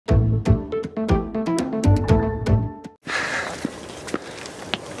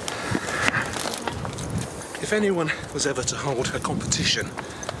If anyone was ever to hold a competition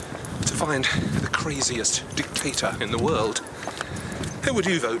to find the craziest dictator in the world, who would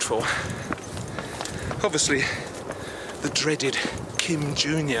you vote for? Obviously, the dreaded Kim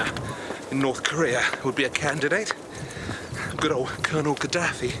Jr. in North Korea would be a candidate. Good old Colonel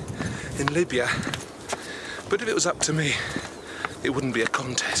Gaddafi in Libya. But if it was up to me, it wouldn't be a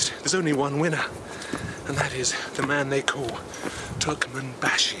contest. There's only one winner, and that is the man they call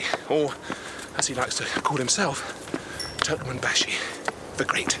Turkmenbashi, or as he likes to call himself, Turkmenbashi the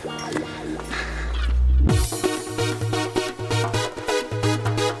Great.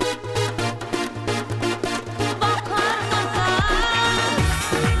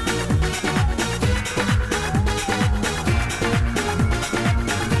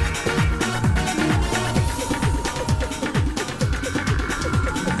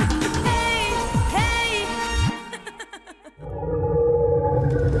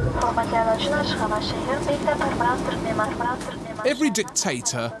 Every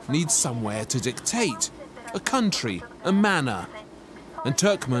dictator needs somewhere to dictate, a country, a manor. And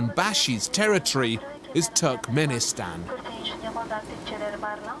Turkmenbashi's territory is Turkmenistan.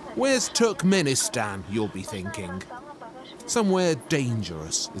 Where's Turkmenistan, you'll be thinking? Somewhere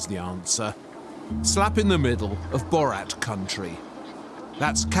dangerous is the answer. Slap in the middle of Borat country.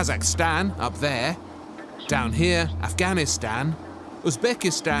 That's Kazakhstan up there. Down here, Afghanistan.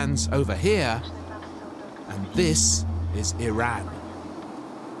 Uzbekistan's over here. And this is Iran.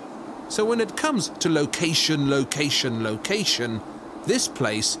 So when it comes to location, location, location, this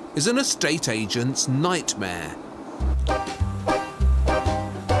place is an estate agent's nightmare.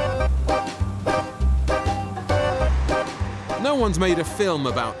 No one's made a film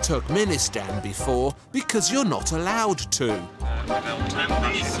about Turkmenistan before because you're not allowed to.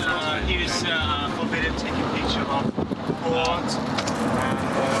 Here's forbidden taking picture of port,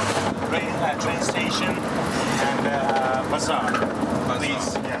 train station, and bazaar.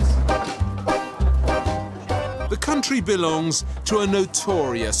 Please, yes. The country belongs to a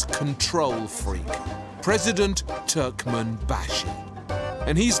notorious control freak, President Turkmenbashi.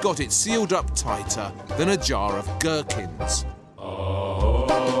 And he's got it sealed up tighter than a jar of gherkins.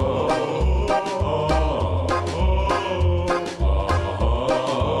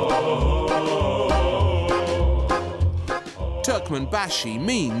 Turkmenbashi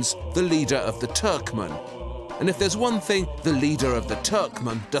means the leader of the Turkmen. And if there's one thing the leader of the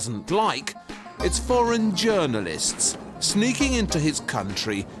Turkmen doesn't like, it's foreign journalists sneaking into his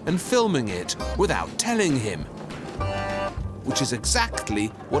country and filming it without telling him. Which is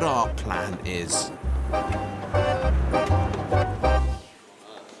exactly what our plan is.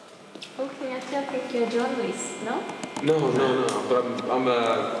 Okay, I still think you're a journalist, no? No, but I'm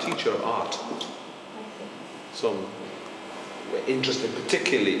a teacher of art. So we're interested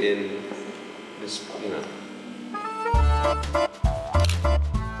particularly in this,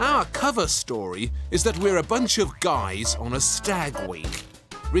 Our cover story is that we're a bunch of guys on a stag week.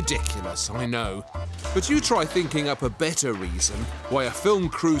 Ridiculous, I know. But you try thinking up a better reason why a film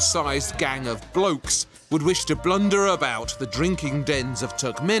crew-sized gang of blokes would wish to blunder about the drinking dens of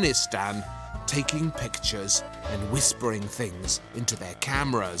Turkmenistan, taking pictures and whispering things into their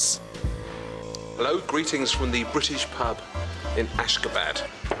cameras. Hello, greetings from the British pub in Ashgabat,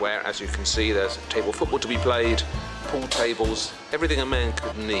 where, as you can see, there's table football to be played, pool tables, everything a man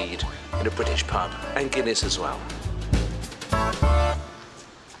could need in a British pub, and Guinness as well.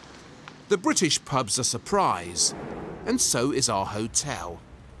 The British pub's a surprise, and so is our hotel.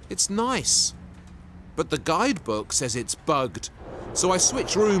 It's nice. But the guidebook says it's bugged, so I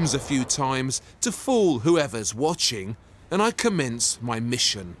switch rooms a few times to fool whoever's watching, and I commence my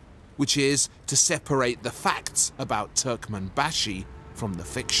mission, which is to separate the facts about Turkmenbashi from the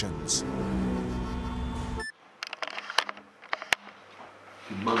fictions.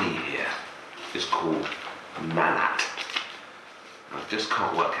 Money here is called manat. I just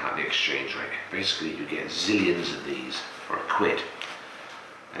can't work out the exchange rate. Basically, you get zillions of these for £1,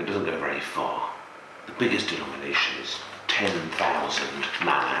 and it doesn't go very far. The biggest denomination is 10,000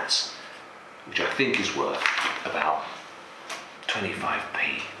 manats, which I think is worth about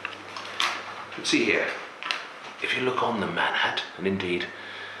 25p. But see here, if you look on the manat, and indeed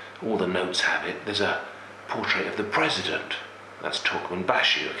all the notes have it, there's a portrait of the president. That's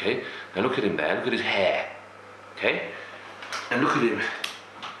Turkmenbashi, okay? Now look at him there, look at his hair, okay? And look at him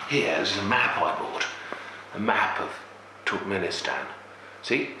here, this is a map I bought, a map of Turkmenistan.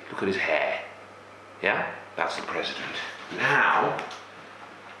 See, look at his hair, yeah? That's the president. Now,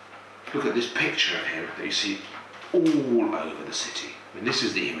 look at this picture of him that you see all over the city. I mean, this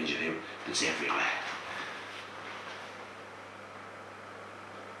is the image of him that's everywhere.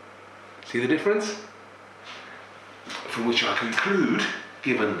 See the difference? from which I conclude,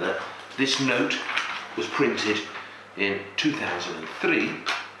 given that this note was printed in 2003,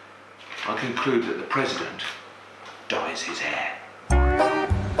 I conclude that the president dyes his hair.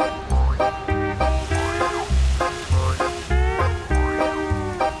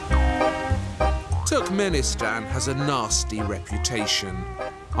 Turkmenistan has a nasty reputation.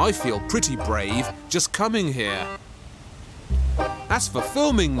 I feel pretty brave just coming here. As for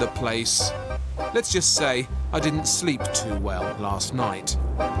filming the place, let's just say I didn't sleep too well last night.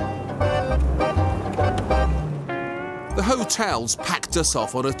 The hotels packed us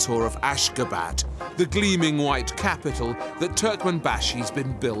off on a tour of Ashgabat, the gleaming white capital that Turkmenbashi's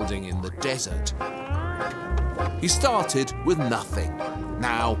been building in the desert. He started with nothing.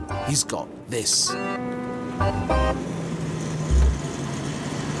 Now he's got this. So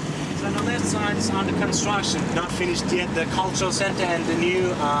on the left side is under construction, not finished yet, the cultural center and the new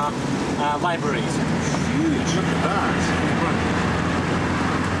libraries. Huge, look at that.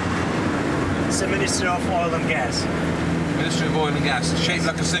 It's the Ministry of Oil and Gas. Ministry of Oil and Gas, shaped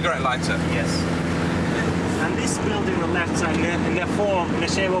like a cigarette lighter. Yes. And this building on the left side, in the form, in the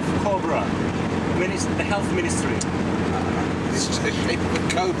shape of cobra, the Health Ministry. It's the shape of a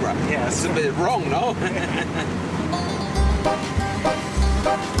cobra. Yes. It's a bit wrong, no?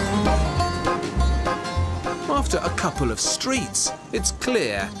 After a couple of streets, it's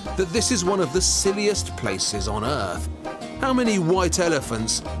clear that this is one of the silliest places on Earth. How many white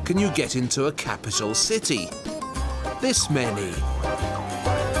elephants can you get into a capital city? This many.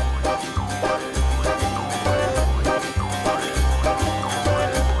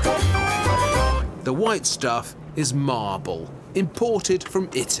 The white stuff is marble, imported from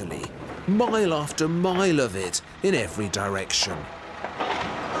Italy. Mile after mile of it in every direction.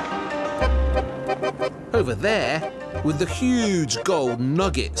 Over there, with the huge gold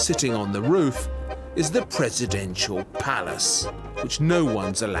nugget sitting on the roof, is the presidential palace, which no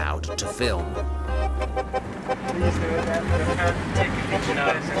one's allowed to film.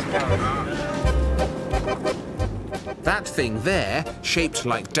 That thing there, shaped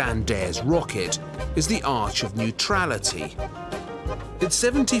like Dan Dare's rocket, is the Arch of Neutrality. It's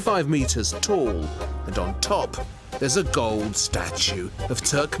 75 meters tall, and on top there's a gold statue of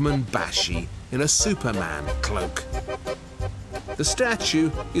Turkmenbashi in a Superman cloak. The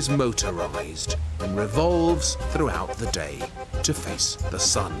statue is motorized and revolves throughout the day to face the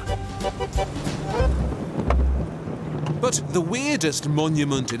sun. But the weirdest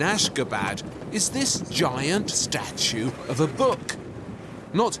monument in Ashgabat is this giant statue of a book.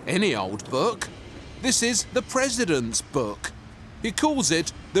 Not any old book. This is the president's book. He calls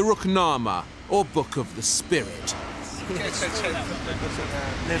it the Ruhnama, or Book of the Spirit. A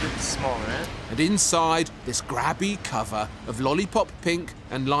little bit smaller, eh? And inside this grabby cover of lollipop pink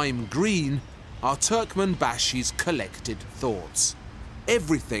and lime green are Turkmenbashi's collected thoughts.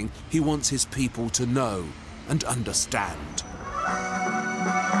 Everything he wants his people to know and understand.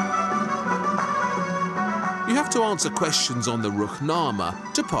 You have to answer questions on the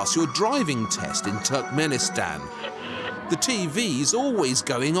Ruhnama to pass your driving test in Turkmenistan. The TV's always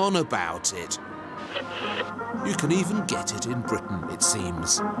going on about it. You can even get it in Britain, it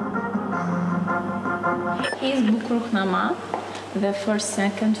seems. His book Ruhnama, the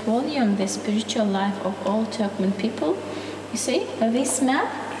second volume, The Spiritual Life of All Turkmen People. You see, this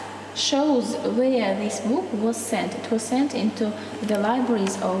map shows where this book was sent. It was sent into the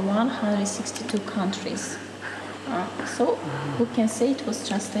libraries of 162 countries. So we can say it was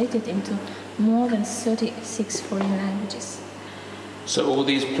translated into more than 36 foreign languages. So all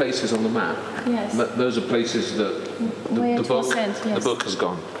these places on the map, Yes. those are places that Where the it was sent, yes. the book has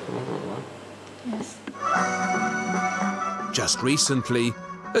gone. Yes. Just recently,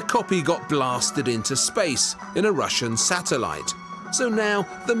 a copy got blasted into space in a Russian satellite. So now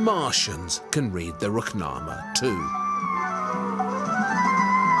the Martians can read the Ruhnama too.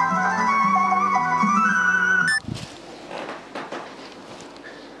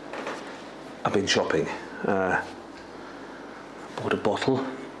 I've been shopping. Bought a bottle,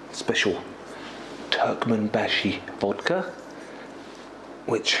 special Turkmenbashi vodka,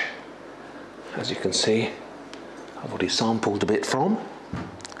 which, as you can see, I've already sampled a bit from,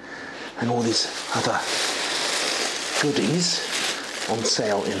 and all these other goodies on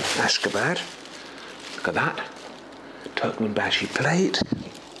sale in Ashgabat. Look at that, Turkmenbashi plate,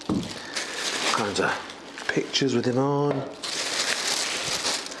 kinds of pictures with him on,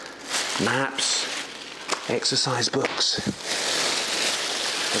 maps, exercise books.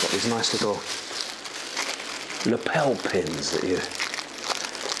 They've got these nice little lapel pins that you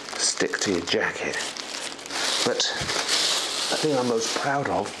stick to your jacket. But the thing I'm most proud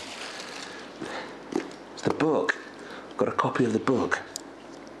of is the book got a copy of the book,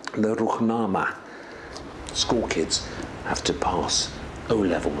 the rumours. School kids have to pass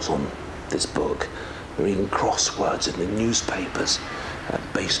O-levels on this book. There are even crosswords in the newspapers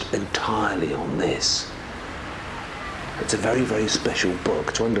based entirely on this. It's a very, very special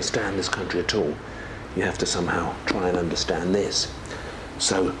book. To understand this country at all, you have to somehow try and understand this.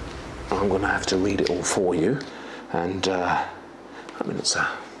 So I'm going to have to read it all for you. And, I mean, it's an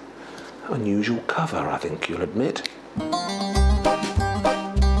unusual cover, I think you'll admit.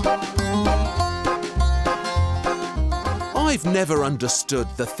 I've never understood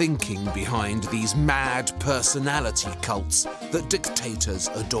the thinking behind these mad personality cults that dictators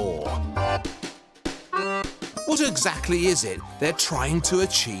adore. What exactly is it they're trying to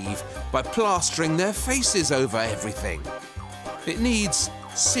achieve by plastering their faces over everything? It needs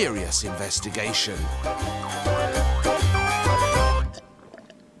serious investigation.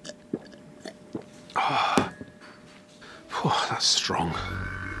 Oh, that's strong.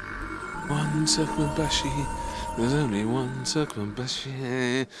 One Turkmenbashi, there's only one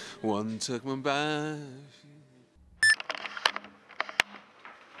Turkmenbashi, one Turkmenbashi.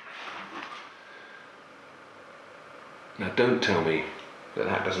 Now don't tell me that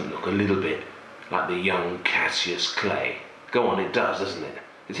that doesn't look a little bit like the young Cassius Clay. Go on, it does, doesn't it?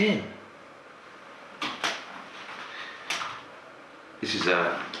 It's him. This is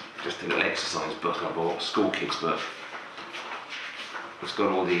just a little exercise book I bought, school kids book. It's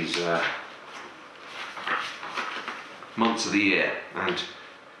got all these months of the year, and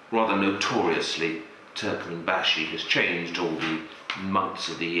rather notoriously Turkmenbashi has changed all the months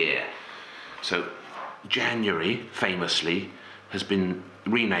of the year. So January, famously, has been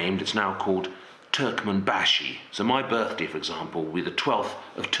renamed. It's now called Turkmenbashi. So my birthday, for example, will be the 12th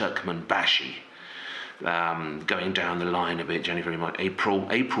of Turkmenbashi. Going down the line a bit, January, March, April.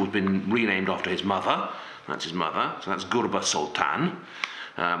 April's been renamed after his mother. That's his mother. So that's Gurba Sultan.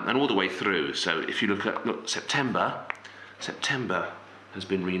 And all the way through. So if you look at September, September has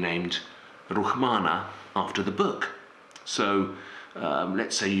been renamed Ruhmana after the book. So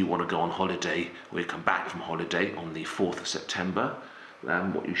let's say you want to go on holiday, or you come back from holiday on the 4th of September.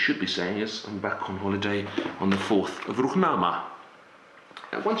 What you should be saying is, I'm back on holiday on the 4th of Ruhnama.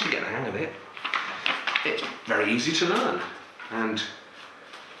 And once you get the hang of it, it's very easy to learn. And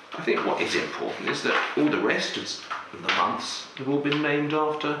I think what is important is that all the rest of the months have all been named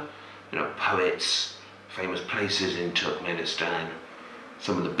after, you know, poets, famous places in Turkmenistan,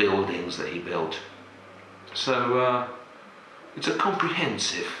 some of the buildings that he built. So it's a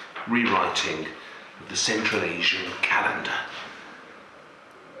comprehensive rewriting of the Central Asian calendar.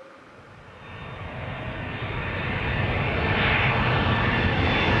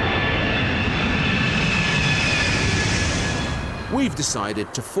 We've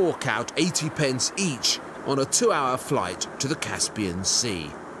decided to fork out 80 pence each on a 2-hour flight to the Caspian Sea,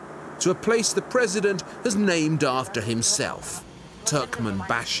 to a place the president has named after himself,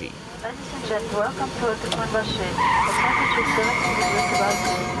 Turkmenbashi. Ladies and gentlemen, welcome to Turkmenbashi. The package is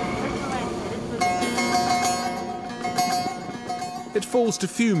selected. It falls to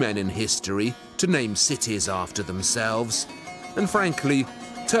few men in history to name cities after themselves, and frankly,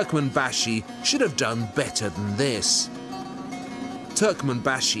 Turkmenbashi should have done better than this.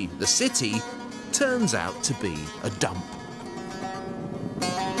 Turkmenbashi, the city, turns out to be a dump.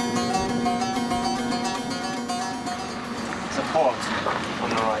 It's a port on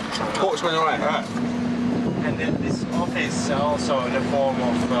the right side. Port's on the right, right. And then this office also in the form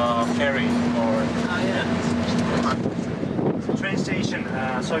of ferry or train station,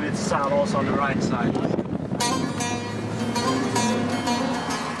 Soviet style, also on the right side.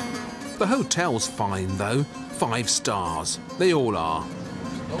 The hotel's fine though, 5 stars. They all are.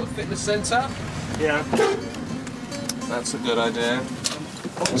 Oh, a fitness centre? Yeah. That's a good idea.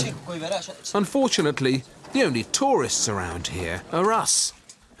 Unfortunately, the only tourists around here are us,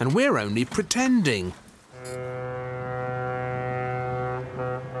 and we're only pretending.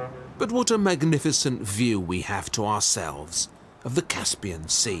 But what a magnificent view we have to ourselves of the Caspian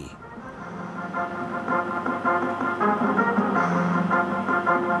Sea.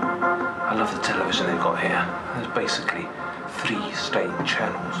 I love the television they've got here. There's basically 3 state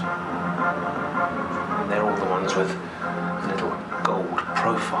channels. And they're all the ones with a little gold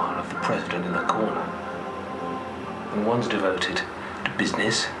profile of the president in the corner. And one's devoted to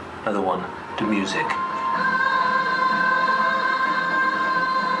business, another one to music.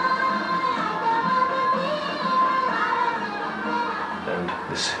 And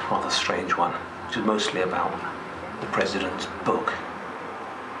this rather strange one, which is mostly about the president's book.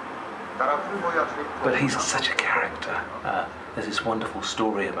 But he's such a character. There's this wonderful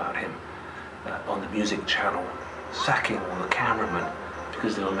story about him on the music channel sacking all the cameramen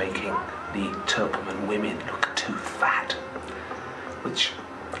because they were making the Turkmen women look too fat, which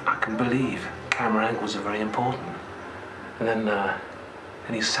I can believe. Camera angles are very important. And then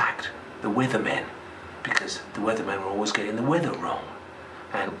he sacked the weathermen because the weathermen were always getting the weather wrong.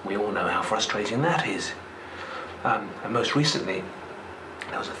 And we all know how frustrating that is. And most recently,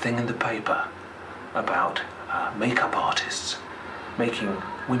 there was a thing in the paper about makeup artists making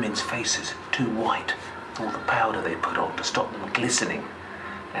women's faces too white with all the powder they put on to stop them glistening.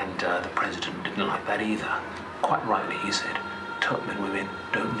 And the president didn't like that either. Quite rightly, he said, Turkmen women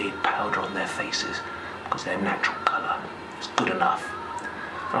don't need powder on their faces because their natural colour is good enough.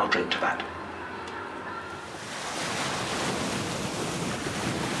 And I'll drink to that.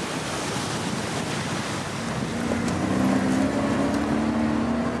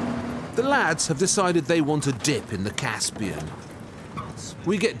 The lads have decided they want a dip in the Caspian.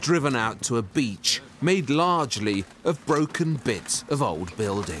 We get driven out to a beach made largely of broken bits of old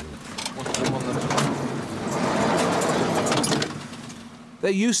building. There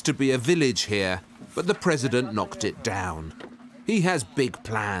used to be a village here, but the president knocked it down. He has big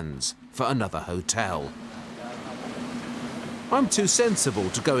plans for another hotel. I'm too sensible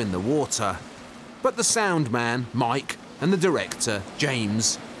to go in the water, but the sound man, Mike, and the director,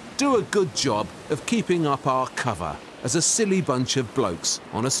 James, do a good job of keeping up our cover as a silly bunch of blokes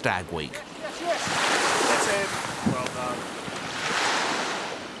on a stag week. That's it. Well done.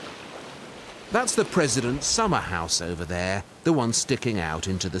 That's the president's summer house over there, the one sticking out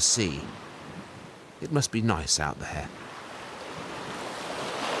into the sea. It must be nice out there.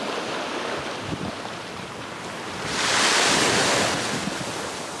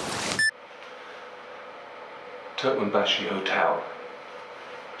 Turkmenbashi Hotel.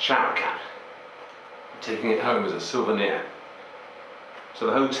 Shower cap. I'm taking it home as a souvenir. So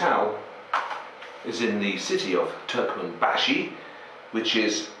the hotel is in the city of Turkmenbashi, which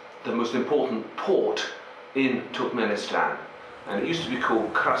is the most important port in Turkmenistan. And it used to be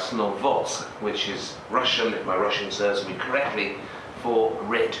called Krasnovodsk, which is Russian, if my Russian serves me correctly, for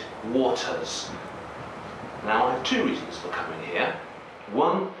red waters. Now I have two reasons for coming here.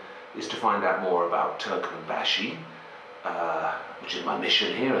 One is to find out more about Turkmenbashi, which is my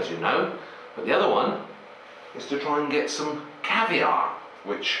mission here, as you know. But the other one is to try and get some caviar,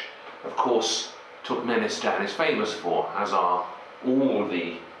 which, of course, Turkmenistan is famous for, as are all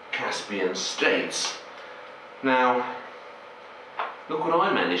the Caspian states. Now, look what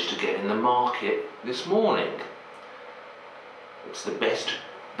I managed to get in the market this morning. It's the best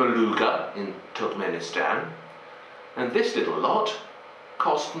beluga in Turkmenistan, and this little lot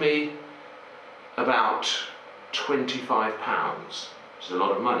cost me about £25, which is a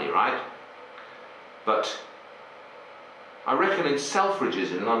lot of money, right? But I reckon in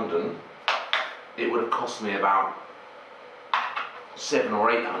Selfridges in London it would have cost me about £700 or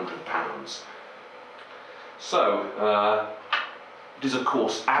 £800. So it is of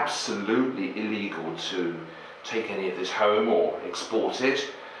course absolutely illegal to take any of this home or export it,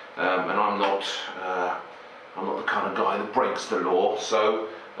 and I'm not the kind of guy that breaks the law. So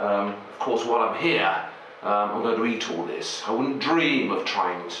of course while I'm here, I'm going to eat all this. I wouldn't dream of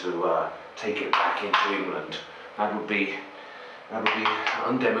trying to take it back into England. That would be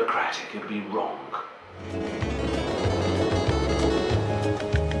undemocratic. It would be wrong.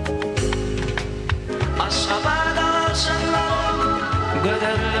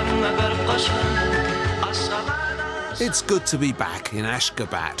 It's good to be back in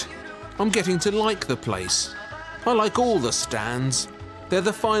Ashgabat. I'm getting to like the place. I like all the stands. They're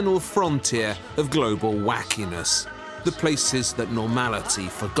the final frontier of global wackiness, the places that normality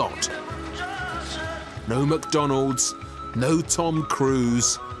forgot. No McDonald's, no Tom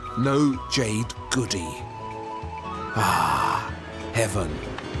Cruise, no Jade Goody. Ah, heaven.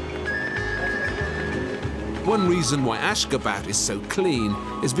 One reason why Ashgabat is so clean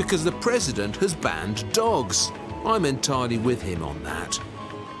is because the president has banned dogs. I'm entirely with him on that.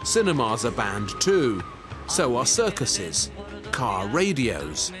 Cinemas are banned too. So are circuses, car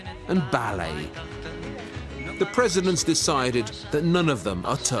radios, and ballet. The president's decided that none of them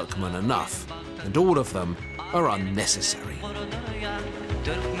are Turkmen enough, and all of them are unnecessary.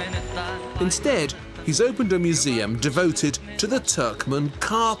 Instead, he's opened a museum devoted to the Turkmen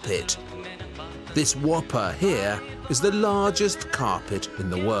carpet. This whopper here is the largest carpet in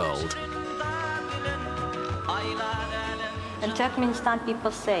the world. In Turkmenistan,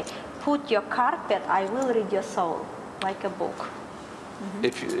 people say, put your carpet, I will read your soul, like a book.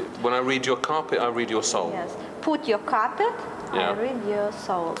 When I read your carpet, I read your soul. Yes. Put your carpet, I read your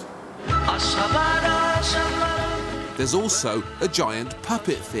soul. There's also a giant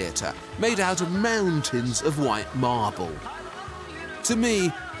puppet theatre made out of mountains of white marble. To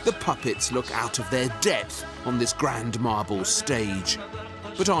me, the puppets look out of their depth on this grand marble stage.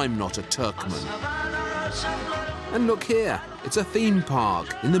 But I'm not a Turkmen. And look here, it's a theme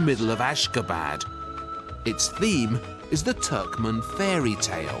park in the middle of Ashgabat. Its theme is the Turkmen fairy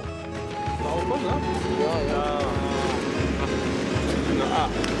tale.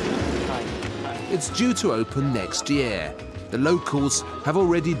 It's due to open next year. The locals have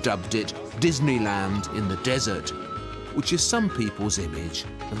already dubbed it Disneyland in the desert, which is some people's image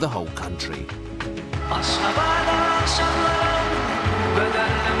of the whole country.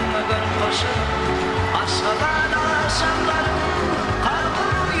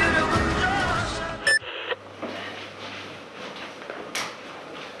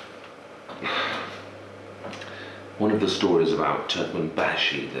 One of the stories about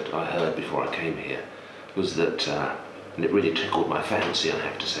Turkmenbashi that I heard before I came here was that, and it really tickled my fancy, I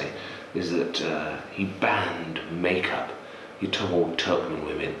have to say, is that he banned makeup. He told Turkmen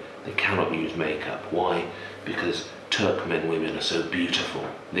women they cannot use makeup. Why? Because Turkmen women are so beautiful,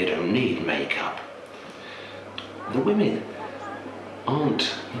 they don't need makeup. The women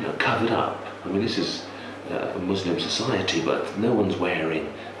aren't, covered up. I mean, this is a Muslim society, but no one's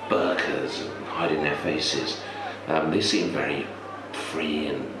wearing burqas and hiding their faces. They seem very free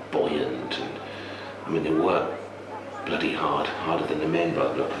and buoyant, and I mean, they work bloody hard, harder than the men by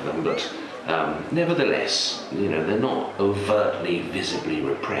the look of them, but nevertheless, they're not overtly, visibly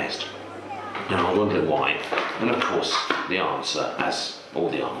repressed. And I wonder why. And of course, the answer, as all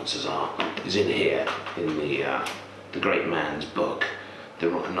the answers are, is in here, in the great man's book, the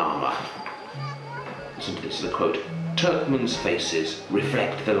Ruhnama. Listen to this, the quote: "Turkmen's faces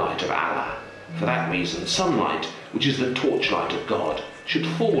reflect the light of Allah. For that reason, sunlight, which is the torchlight of God, should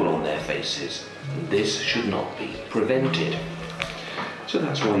fall on their faces, and this should not be prevented." So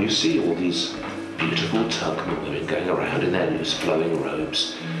that's why you see all these beautiful Turkmen women going around in their loose flowing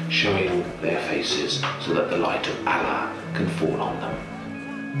robes, showing their faces so that the light of Allah can fall on them.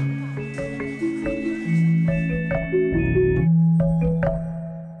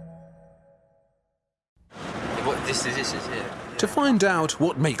 This is it. To find out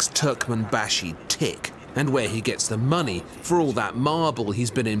what makes Turkmenbashi tick and where he gets the money for all that marble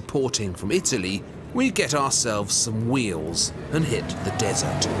he's been importing from Italy, we get ourselves some wheels and hit the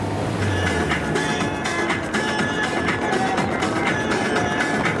desert.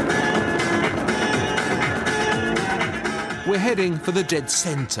 We're heading for the dead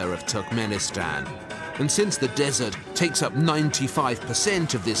center of Turkmenistan, and since the desert takes up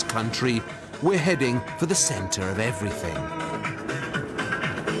 95% of this country, we're heading for the center of everything.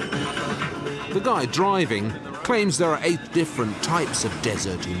 The guy driving claims there are 8 different types of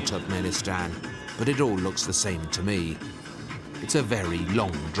desert in Turkmenistan, but it all looks the same to me. It's a very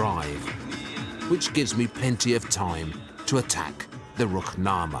long drive, which gives me plenty of time to attack the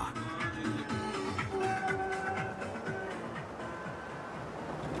Ruhnama.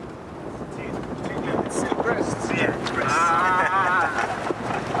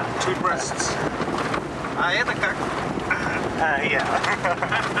 Two breasts. Это как? Yeah.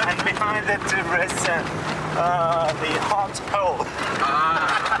 And behind the two breasts, the hot hole.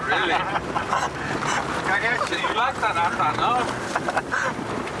 Really? You like that, no?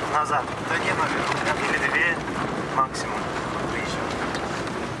 Назад. Да не, наверное, 2 максимум.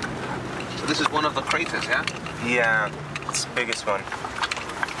 So this is one of the craters, yeah? Yeah, it's the biggest one.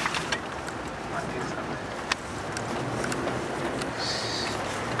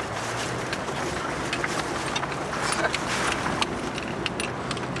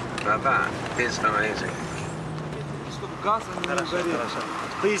 Now that is amazing.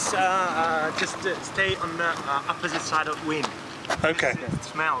 Please just stay on the opposite side of wind. Okay. It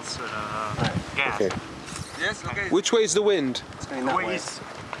smells gas. Okay. Yes, okay. Which way is the wind? It's going that way. This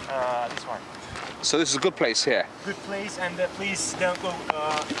one. So this is a good place here. Good place, and please don't go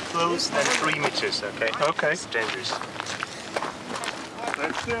close than 3 meters, okay? Okay. It's dangerous.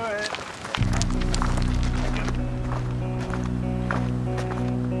 Let's do it.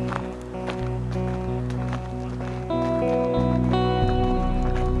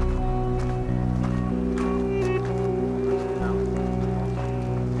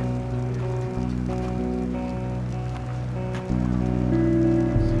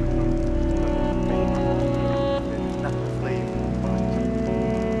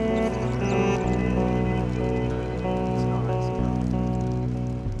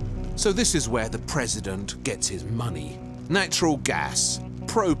 So this is where the president gets his money. Natural gas,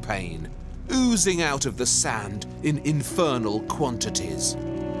 propane, oozing out of the sand in infernal quantities.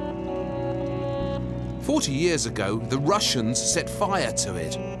 40 years ago, the Russians set fire to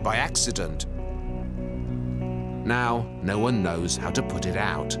it by accident. Now, no one knows how to put it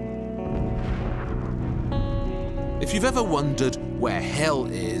out. If you've ever wondered where hell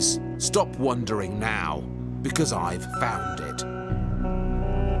is, stop wondering now, because I've found it.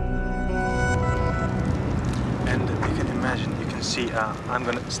 And you can imagine, you can see, I'm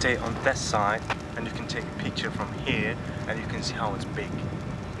going to stay on that side, and you can take a picture from here, and you can see how it's big.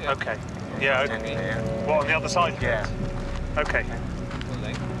 Yeah. Okay. Yeah. Okay. What, on the other side? Yeah. Okay.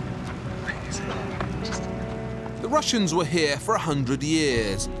 The Russians were here for 100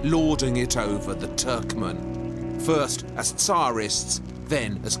 years, lording it over the Turkmen. First as Tsarists,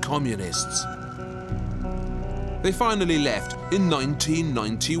 then as communists. They finally left in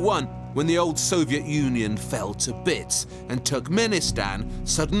 1991, when the old Soviet Union fell to bits and Turkmenistan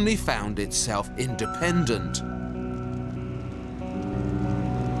suddenly found itself independent.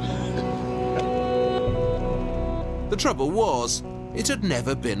 The trouble was, it had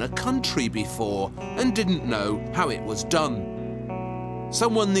never been a country before and didn't know how it was done.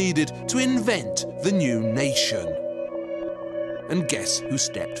 Someone needed to invent the new nation. And guess who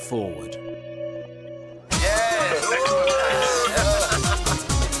stepped forward? Yes!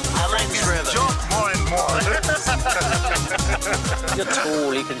 I like this rhythm. Jump more and more. You're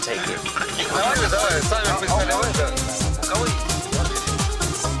tall, you can take it.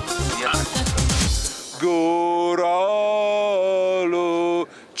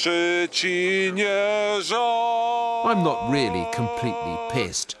 I'm not really completely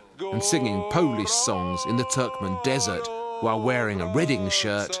pissed and singing Polish songs in the Turkmen desert while wearing a Reading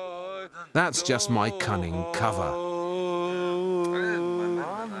shirt. That's just my cunning cover.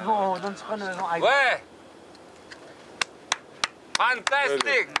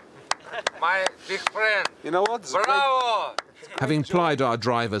 Fantastic! My big friend. You know what? Bravo! Having plied our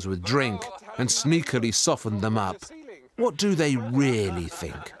drivers with drink and sneakily softened them up, what do they really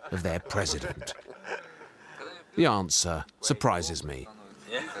think of their president? The answer surprises me.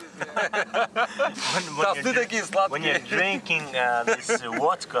 When you're drinking this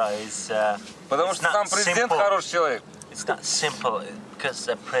vodka, it's not simple. It's not simple because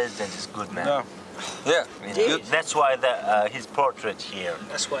the president is good man. No. Yeah. You know, that's why his portrait here.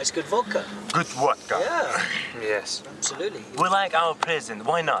 That's why it's good vodka. Good vodka. Yeah. Yes. Absolutely. We like our president.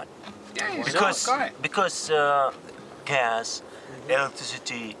 Why not? Yeah, because gas,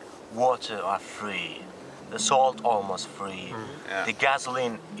 electricity, water are free. The salt almost free. Yeah. The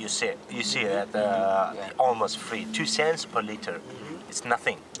gasoline you see that almost free. 2 cents per liter. It's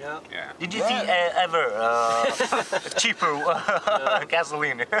nothing. Yeah. Yeah. Did you see ever cheaper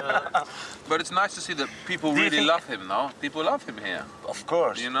gasoline? But it's nice to see that people really love him, no? People love him here. Of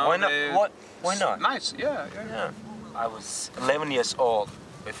course. You know, why not? Why not? Nice, yeah. I was 11 years old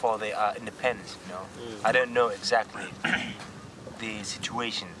before they are independent, you know. I don't know exactly the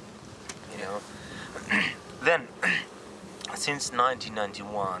situation, you know. Then, since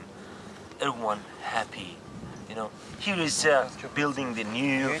 1991, everyone happy, you know. Here is building the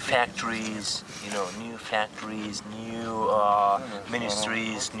new factories, you know, new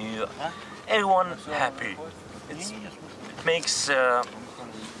ministries, everyone happy. It makes the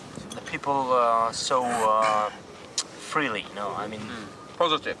people so freely, you know. I mean,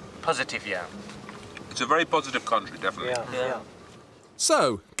 Positive. positive, yeah. It's a very positive country, definitely. Yeah.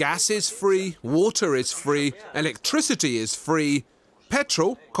 So, gas is free, water is free, electricity is free,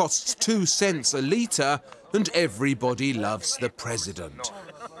 petrol costs 2 cents a litre, and everybody loves the president.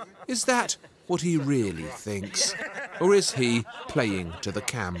 Is that what he really thinks? Or is he playing to the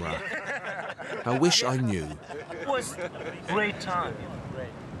camera? I wish I knew. It was a great time.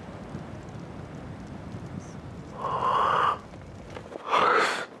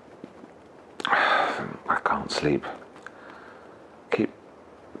 I can't sleep. Keep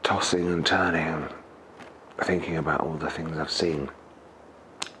tossing and turning and thinking about all the things I've seen.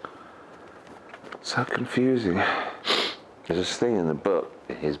 So confusing. There's this thing in the book,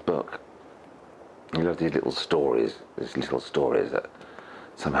 in his book. You love these little stories that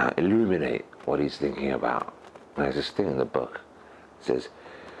somehow illuminate what he's thinking about. And there's this thing in the book. It says,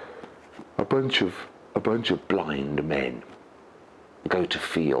 a bunch of blind men go to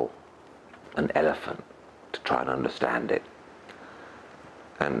feel an elephant to try and understand it.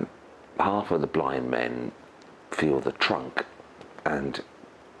 And half of the blind men feel the trunk, and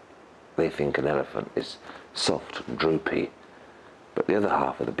they think an elephant is soft and droopy. But the other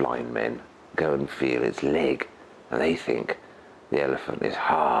half of the blind men go and feel its leg, and they think the elephant is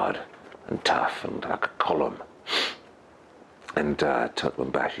hard and tough and like a column. And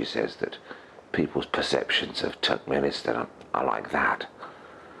Turkmenbashi says that people's perceptions of Turkmenistan are like that.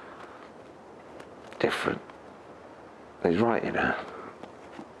 different. He's right, you know.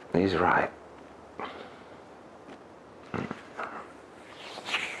 He's right.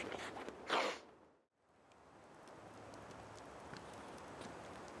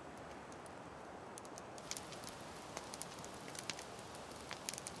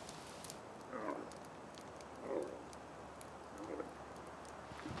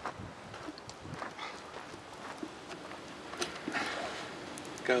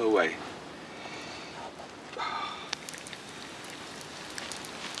 Go away.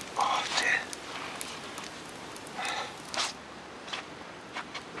 Oh dear.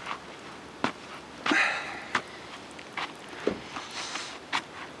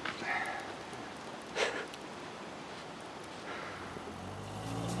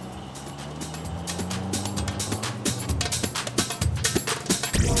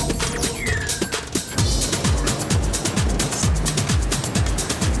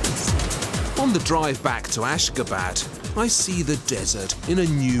 On the drive back to Ashgabat, I see the desert in a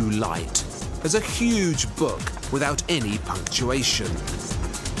new light, as a huge book without any punctuation.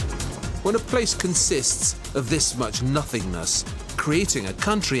 When a place consists of this much nothingness, creating a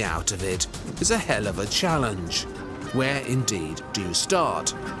country out of it is a hell of a challenge. Where indeed do you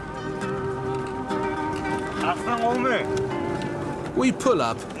start? We pull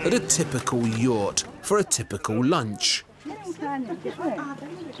up at a typical yurt for a typical lunch.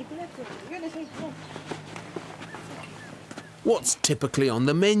 What's typically on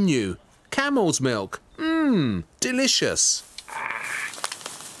the menu? Camel's milk. Mmm, delicious.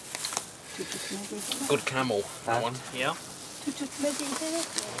 Good camel, that one. Yeah.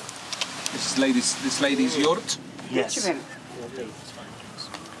 This lady's yurt? Yes.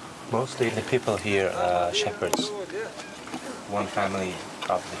 Mostly the people here are shepherds. One family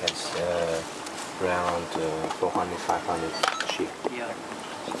probably has around 400, 500 sheep. Yeah.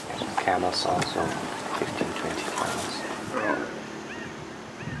 Camels also, 15, 20 camels.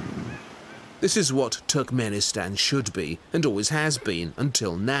 This is what Turkmenistan should be, and always has been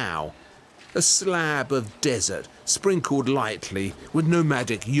until now. A slab of desert sprinkled lightly with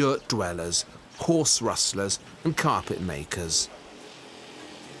nomadic yurt dwellers, horse rustlers and carpet makers.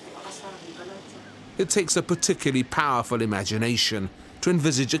 It takes a particularly powerful imagination to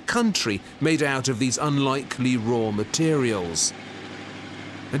envisage a country made out of these unlikely raw materials.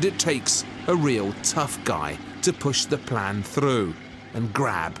 And it takes a real tough guy to push the plan through and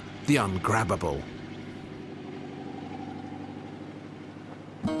grab the ungrabbable.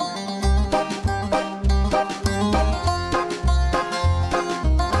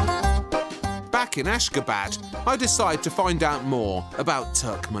 Back in Ashgabat, I decide to find out more about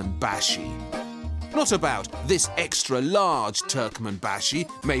Turkmenbashi. Not about this extra-large Turkmenbashi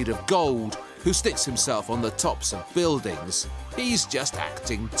made of gold who sticks himself on the tops of buildings. He's just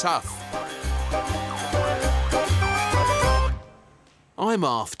acting tough. I'm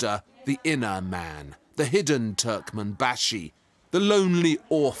after the inner man, the hidden Turkmenbashi, the lonely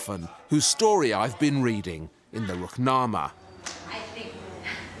orphan whose story I've been reading in the Ruhnama.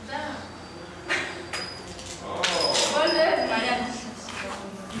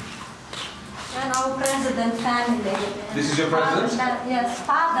 And our president family. This is your president? Yes,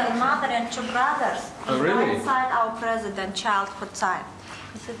 father, mother, and 2 brothers. Oh, really? Inside our president, childhood time.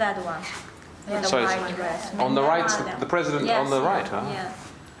 You see that one? With the white dress. On the right, the president yes, on the right, huh? Yes.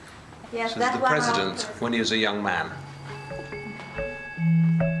 Yes, So that the one president when he was a young man.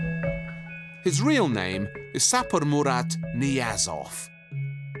 His real name is Sapar Murat Niyazov,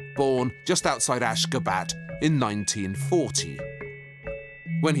 born just outside Ashgabat in 1940.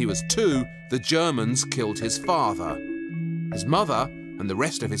 When he was 2, the Germans killed his father. His mother and the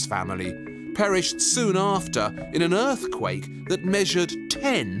rest of his family perished soon after in an earthquake that measured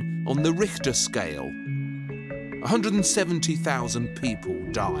 10 on the Richter scale. 170,000 people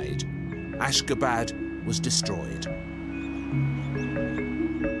died. Ashgabat was destroyed.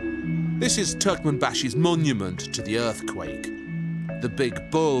 This is Turkmenbashi's monument to the earthquake. The big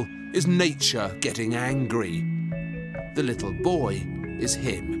bull is nature getting angry. The little boy is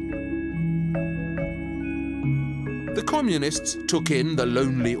him. The communists took in the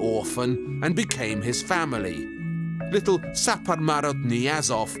lonely orphan and became his family. Little Sapar Murat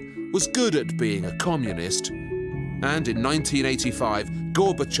Niyazov was good at being a communist, and in 1985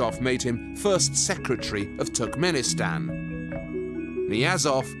 Gorbachev made him first secretary of Turkmenistan.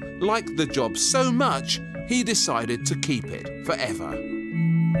 Niyazov liked the job so much he decided to keep it forever.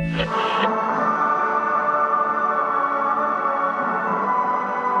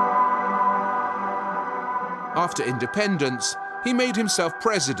 After independence, he made himself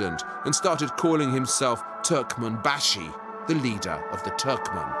president and started calling himself Turkmenbashi, the leader of the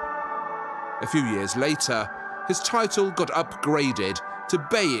Turkmen. A few years later, his title got upgraded to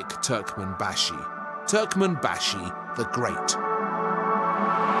Beyik Turkmenbashi the Great.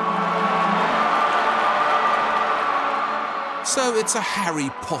 So it's a Harry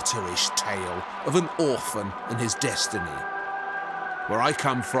Potter-ish tale of an orphan and his destiny. Where I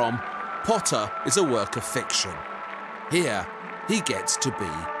come from, Potter is a work of fiction. Here, he gets to be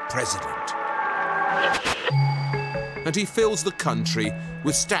president. And he fills the country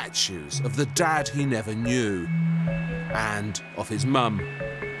with statues of the dad he never knew, and of his mum,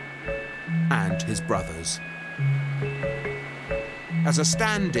 and his brothers. As a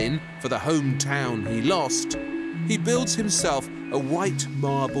stand-in for the hometown he lost, he builds himself a white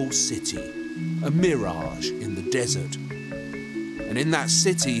marble city, a mirage in the desert. And in that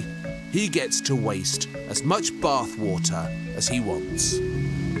city, he gets to waste as much bath water as he wants.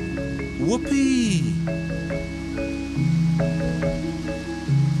 Whoopee!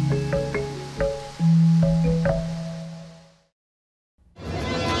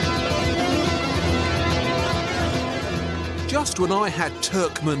 Just when I had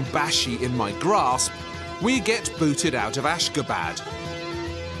Turkmenbashi in my grasp, we get booted out of Ashgabat.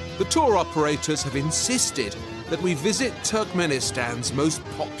 The tour operators have insisted that we visit Turkmenistan's most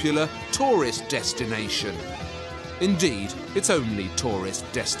popular tourist destination. Indeed, its only tourist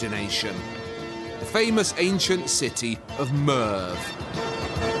destination. The famous ancient city of Merv.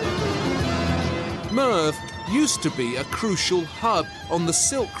 Merv used to be a crucial hub on the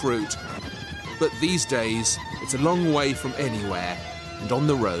Silk Route, but these days it's a long way from anywhere and on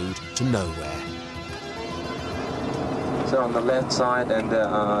the road to nowhere. So on the left side and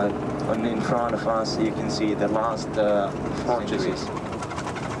in front of us, you can see the last fortresses.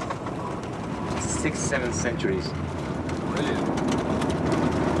 6th, 7th centuries. Brilliant.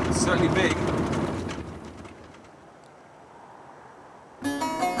 It's certainly big.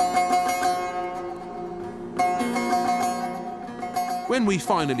 When we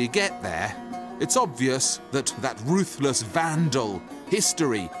finally get there, it's obvious that ruthless vandal,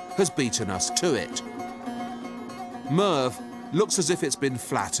 history, has beaten us to it. Merv looks as if it's been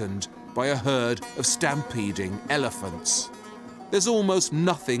flattened by a herd of stampeding elephants. There's almost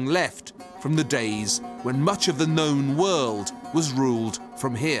nothing left from the days when much of the known world was ruled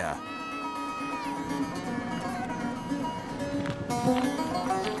from here.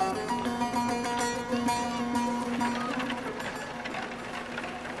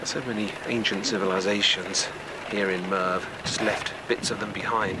 So many ancient civilizations here in Merv, just left bits of them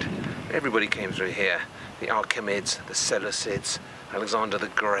behind. Everybody came through here. The Archimids, the Seleucids, Alexander the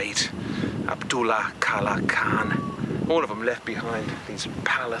Great, Abdullah Kala Khan. All of them left behind these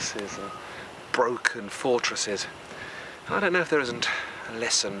palaces and broken fortresses. And I don't know if there isn't a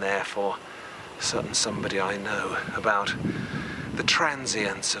lesson there for a certain somebody I know about the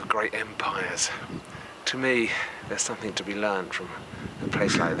transience of great empires. To me, there's something to be learned from a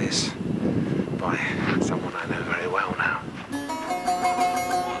place like this by someone I know very well now.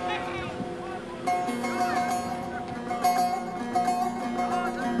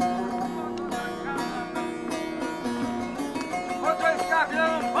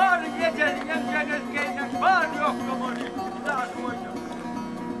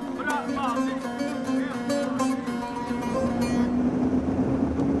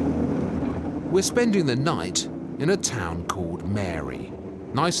 We're spending the night in a town called Mary.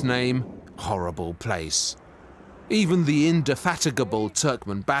 Nice name, horrible place. Even the indefatigable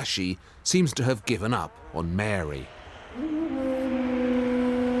Turkmenbashi seems to have given up on Mary.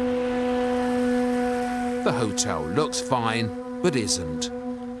 The hotel looks fine, but isn't.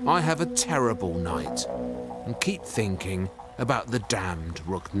 I have a terrible night and keep thinking about the damned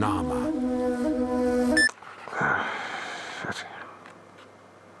Ruknama.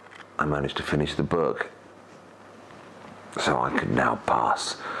 I managed to finish the book, so I could now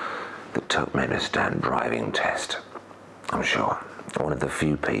pass the Turkmenistan driving test. I'm sure one of the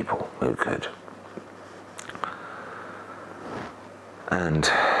few people who could. And,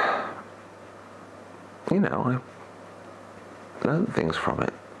 you know, I learned things from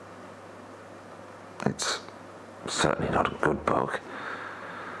it. It's certainly not a good book,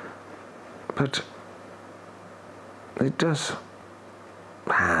 but it does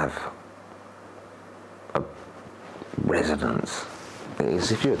have a resonance.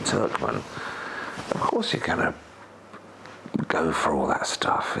 Is if you're a Turkmen, of course you're gonna go for all that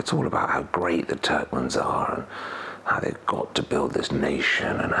stuff. It's all about how great the Turkmens are and how they've got to build this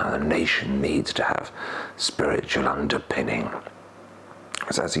nation and how the nation needs to have spiritual underpinning.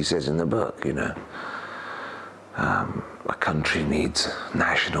 As he says in the book, you know, a country needs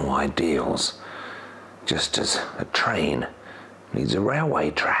national ideals, just as a train needs a railway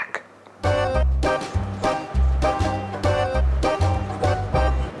track.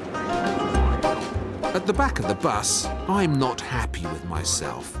 At the back of the bus, I'm not happy with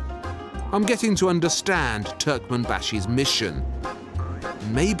myself. I'm getting to understand Turkmenbashi's mission,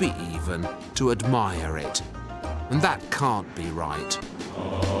 maybe even to admire it. And that can't be right.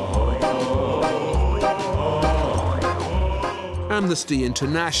 Amnesty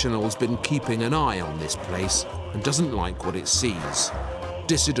International's been keeping an eye on this place and doesn't like what it sees.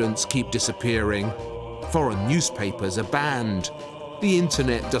 Dissidents keep disappearing, foreign newspapers are banned, the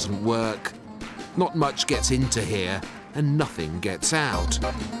internet doesn't work, not much gets into here and nothing gets out.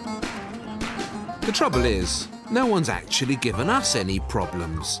 The trouble is, no one's actually given us any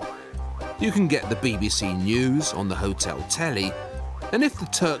problems. You can get the BBC News on the hotel telly, and if the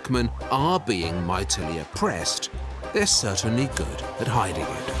Turkmen are being mightily oppressed, they're certainly good at hiding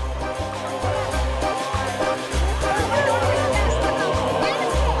it.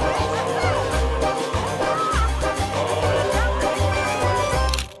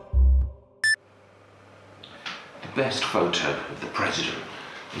 The best photo of the president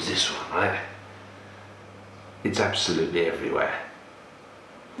is this one, right? It's absolutely everywhere.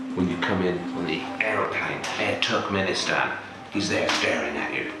 When you come in on the aeroplane, Air Turkmenistan, he's there staring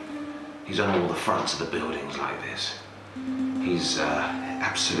at you. He's on all the fronts of the buildings like this. He's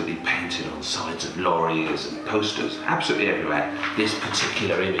absolutely painted on sides of lorries and posters, absolutely everywhere. This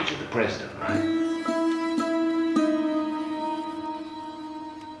particular image of the president, right?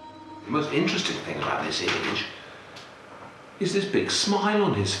 The most interesting thing about this image is this big smile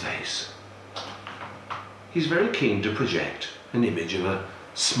on his face. He's very keen to project an image of a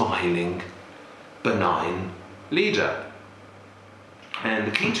smiling, benign leader. And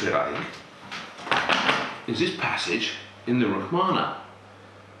the key to it, I think, is this passage in the Rahmana.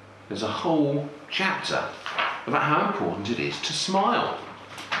 There's a whole chapter about how important it is to smile.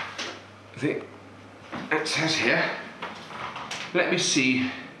 I think it says here, let me see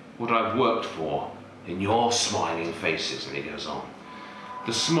what I've worked for in your smiling faces, and he goes on.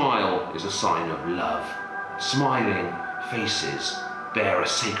 The smile is a sign of love. Smiling faces bear a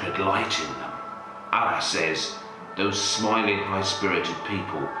sacred light in them. Allah says, those smiling, high-spirited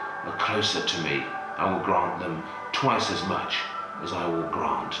people are closer to me. I will grant them twice as much as I will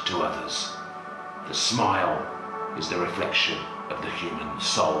grant to others. The smile is the reflection of the human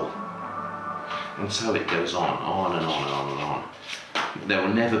soul. And so it goes on and on and on and on. There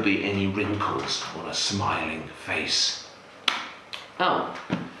will never be any wrinkles on a smiling face. Oh,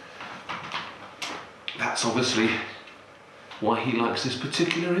 that's obviously why he likes this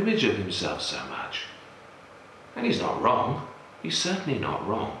particular image of himself so much. And he's not wrong. He's certainly not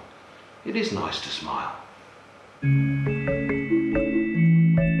wrong. It is nice to smile.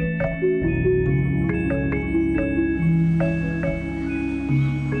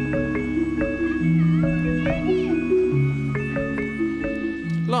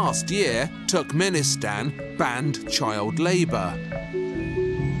 Last year, Turkmenistan banned child labour.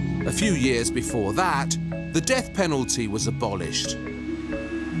 A few years before that, the death penalty was abolished.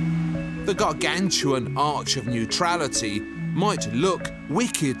 The gargantuan arch of neutrality might look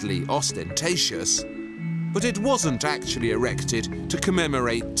wickedly ostentatious, but it wasn't actually erected to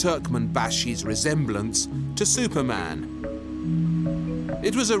commemorate Turkmenbashi's resemblance to Superman.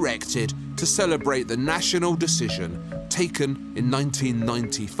 It was erected to celebrate the national decision taken in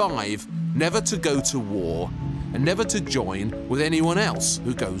 1995 never to go to war and never to join with anyone else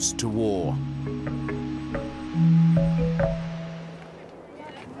who goes to war.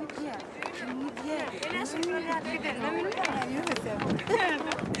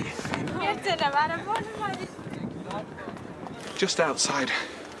 Just outside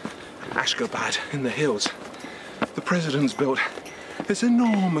Ashgabat in the hills, the president's built this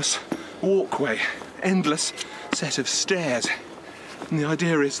enormous walkway, endless set of stairs. And the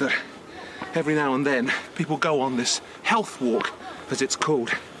idea is that every now and then people go on this health walk, as it's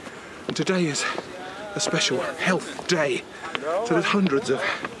called. And today is a special health day. So there's hundreds of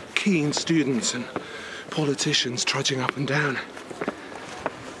keen students and politicians trudging up and down.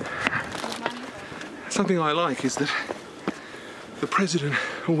 Something I like is that the president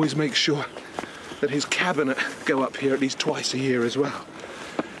always makes sure that his cabinet go up here at least twice a year as well.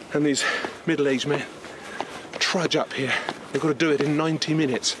 And these middle-aged men trudge up here. They've got to do it in 90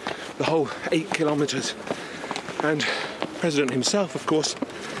 minutes, the whole 8 kilometres. And the president himself, of course,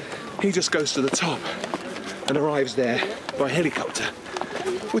 he just goes to the top and arrives there by helicopter,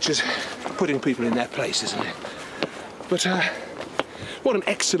 which is putting people in their place, isn't it? But what an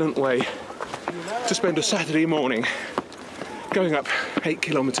excellent way to spend a Saturday morning going up 8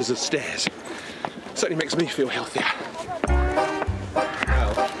 kilometres of stairs. Certainly makes me feel healthier.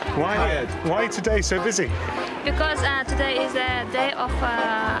 Why today so busy? Because today is a day of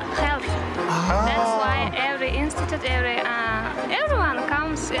health. That's why every institute, everyone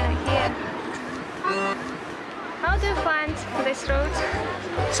comes here. How do you find this road?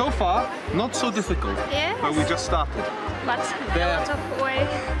 So far, not so difficult. Yes. But we just started. But a lot of way.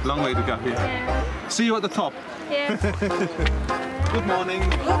 Long way to go here. Yeah. See you at the top. Yes. Good morning.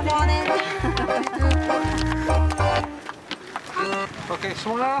 Good morning. Okay,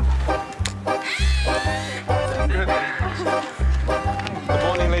 smile. Good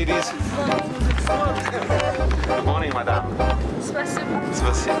morning, ladies. Good morning, madam. Спасибо.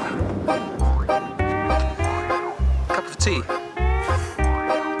 Спасибо. Cup of tea.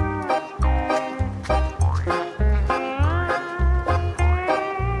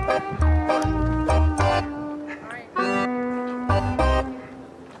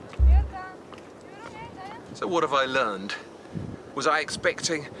 So what have I learned? Was I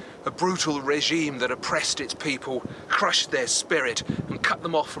expecting a brutal regime that oppressed its people, crushed their spirit, and cut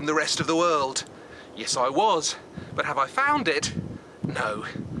them off from the rest of the world? Yes, I was. But have I found it? No,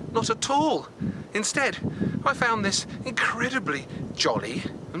 not at all. Instead, I found this incredibly jolly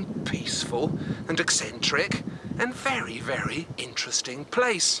and peaceful and eccentric and very, very interesting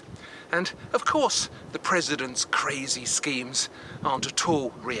place. And, of course, the president's crazy schemes aren't at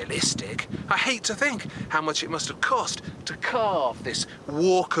all realistic. I hate to think how much it must have cost to carve this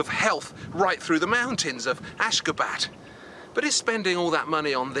walk of health right through the mountains of Ashgabat. But is spending all that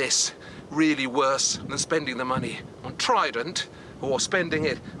money on this really worse than spending the money on Trident, or spending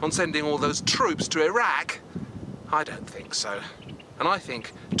it on sending all those troops to Iraq? I don't think so. And I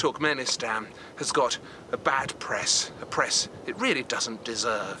think Turkmenistan has got a bad press, a press it really doesn't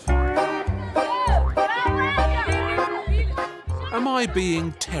deserve. Am I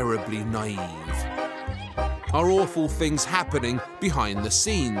being terribly naive? Are awful things happening behind the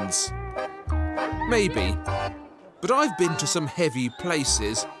scenes? Maybe. But I've been to some heavy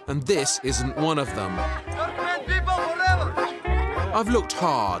places, and this isn't one of them. I've looked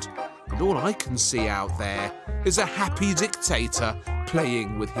hard, and all I can see out there is a happy dictator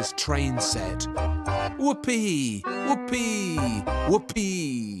playing with his train set. Whoopee, whoopee,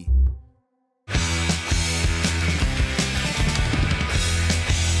 whoopee.